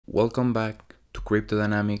Welcome back to Crypto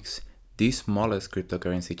Dynamics, the smallest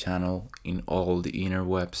cryptocurrency channel in all the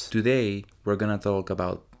interwebs. Today, we're gonna talk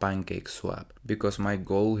about Pancakeswap because my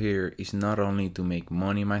goal here is not only to make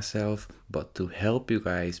money myself, but to help you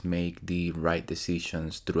guys make the right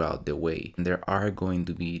decisions throughout the way. There are going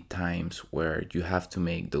to be times where you have to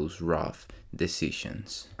make those rough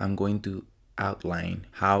decisions. I'm going to outline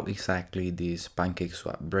how exactly this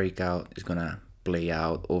Pancakeswap breakout is gonna play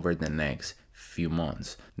out over the next few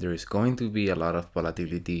months. There is going to be a lot of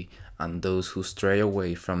volatility, and those who stray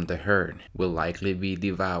away from the herd will likely be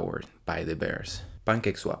devoured by the bears.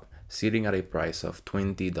 Pancakeswap sitting at a price of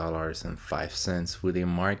 $20.05 with a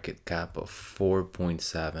market cap of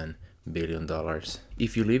 $4.7 billion.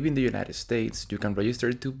 If you live in the United States, you can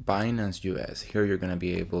register to Binance US. Here you're going to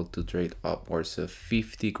be able to trade upwards of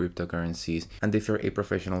 50 cryptocurrencies, and if you're a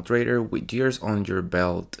professional trader with years on your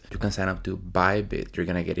belt, you can sign up to Bybit. You're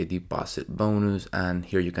going to get a deposit bonus, and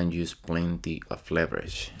here you can use plenty of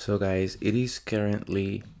leverage. So guys, it is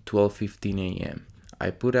currently 12:15 a.m. I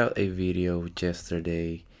put out a video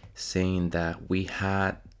yesterday saying that we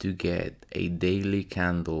had to get a daily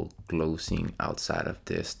candle closing outside of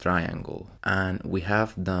this triangle, and we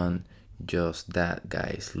have done just that,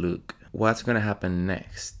 guys. Look what's gonna happen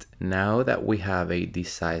next. Now that we have a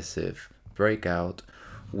decisive breakout,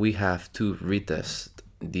 we have to retest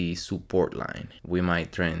the support line. We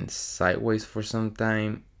might trend sideways for some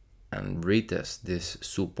time and retest this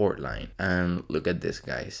support line, and look at this,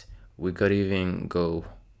 guys. We could even go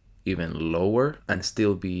even lower and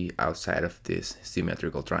still be outside of this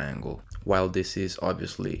symmetrical triangle. While this is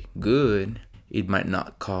obviously good, it might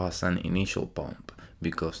not cause an initial pump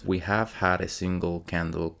because we have had a single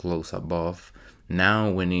candle close above.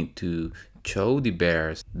 Now we need to show the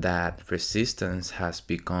bears that resistance has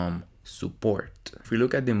become support. If we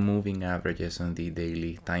look at the moving averages on the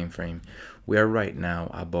daily time frame, we are right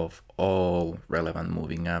now above all relevant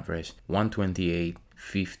moving average, 128,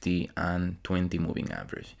 50 and 20 moving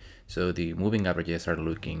average. So the moving averages are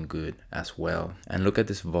looking good as well. And look at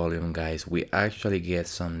this volume, guys. We actually get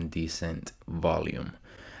some decent volume,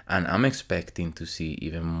 and I'm expecting to see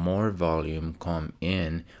even more volume come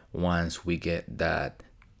in once we get that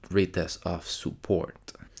retest of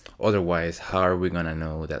support. Otherwise, how are we gonna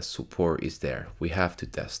know that support is there? We have to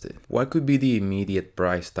test it. What could be the immediate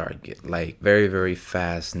price target? Like very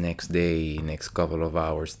fast, next day, next couple of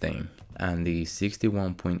hours thing. And the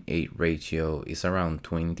 61.8 ratio is around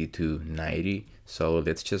 22.90, so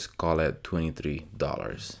let's just call it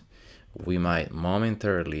 $23. We might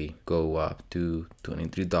momentarily go up to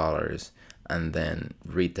 $23 and then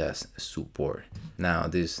retest support. Now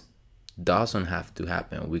this doesn't have to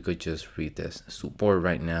happen. We could just retest support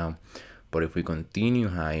right now, but if we continue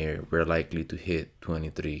higher, we're likely to hit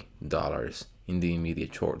 $23 in the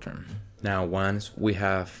immediate short term. Now once we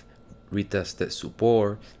have retested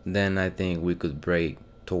support, then I think we could break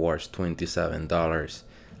towards $27,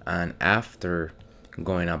 and after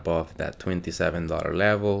going above that $27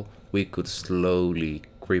 level, we could slowly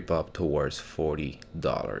creep up towards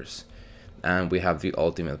 $40. And we have the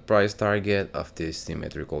ultimate price target of this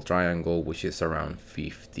symmetrical triangle, which is around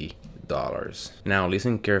 $50. Now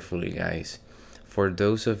listen carefully, guys. For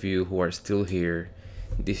those of you who are still here,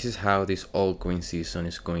 this is how this altcoin season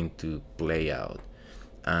is going to play out,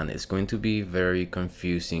 and it's going to be very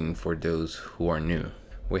confusing for those who are new.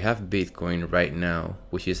 We have Bitcoin right now,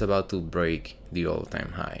 which is about to break the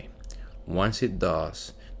all-time high. Once it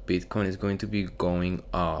does, Bitcoin is going to be going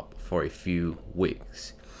up for a few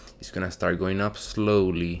weeks. It's gonna start going up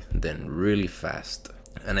slowly, then really fast,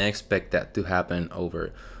 and I expect that to happen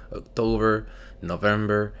over October,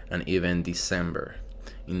 November, and even December.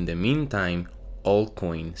 In the meantime,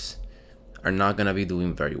 altcoins are not gonna be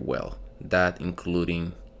doing very well, that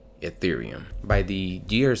including Ethereum. By the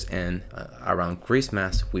year's end, around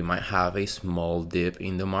Christmas, we might have a small dip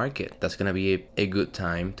in the market. That's gonna be a good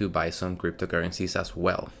time to buy some cryptocurrencies as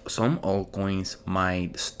well. Some altcoins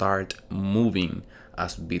might start moving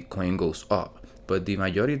as Bitcoin goes up, but the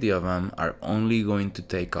majority of them are only going to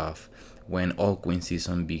take off when altcoin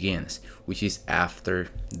season begins, which is after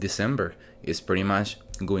December. It's pretty much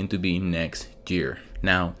going to be next year.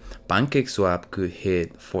 Now, Pancakeswap could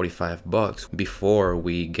hit $45 before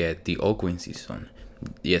we get the altcoin season.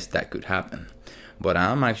 Yes, that could happen, but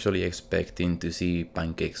I'm actually expecting to see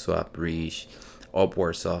Pancakeswap reach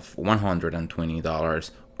upwards of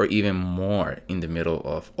 $120 or even more in the middle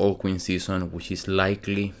of altcoin season, which is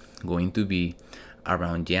likely going to be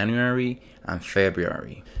around January and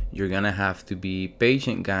February. You're gonna have to be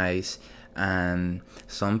patient, guys, and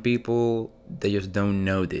some people, they just don't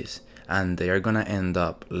know this, and they are gonna end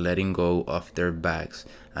up letting go of their bags,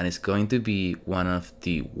 and it's going to be one of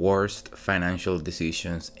the worst financial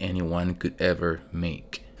decisions anyone could ever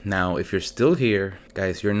make. Now, if you're still here,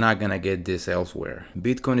 guys, you're not gonna get this elsewhere.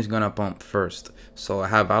 Bitcoin is gonna pump first, so I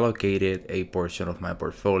have allocated a portion of my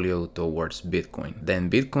portfolio towards Bitcoin. Then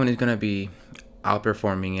Bitcoin is gonna be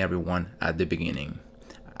outperforming everyone at the beginning.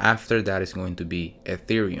 After that is going to be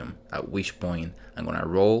Ethereum, at which point I'm gonna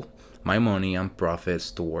roll my money and profits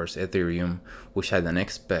towards Ethereum, which I then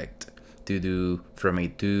expect to do from a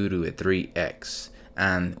 2 to a 3x.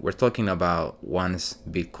 And we're talking about once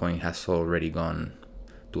Bitcoin has already gone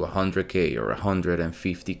to 100k or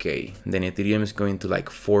 150k, then Ethereum is going to like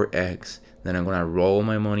 4x. Then I'm gonna roll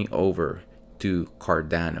my money over to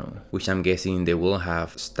Cardano, which I'm guessing they will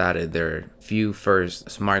have started their few first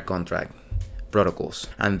smart contract protocols,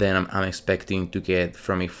 and then I'm expecting to get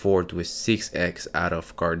from a 4 to a 6x out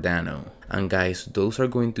of Cardano. And guys, those are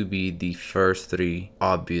going to be the first 3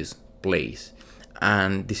 obvious plays,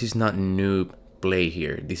 and this is not noob play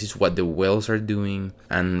here. This is what the whales are doing,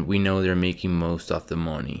 and we know they're making most of the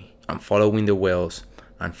money. I'm following the whales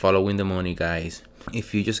and following the money, guys.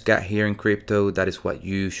 If you just got here in crypto, that is what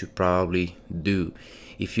you should probably do.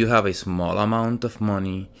 If you have a small amount of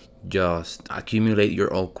money, just accumulate your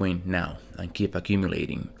altcoin now and keep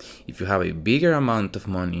accumulating. If you have a bigger amount of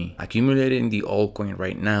money, accumulating the altcoin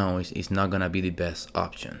right now is not gonna be the best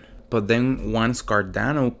option. But then once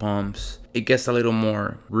Cardano pumps, it gets a little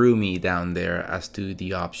more roomy down there as to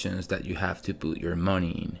the options that you have to put your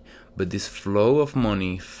money in. But this flow of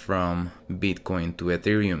money from Bitcoin to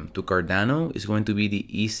Ethereum to Cardano is going to be the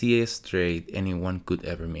easiest trade anyone could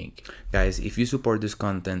ever make. Guys, if you support this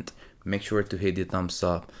content, make sure to hit the thumbs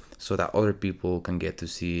up so that other people can get to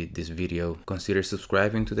see this video. Consider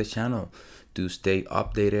subscribing to the channel to stay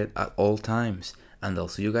updated at all times, and I'll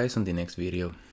see you guys on the next video.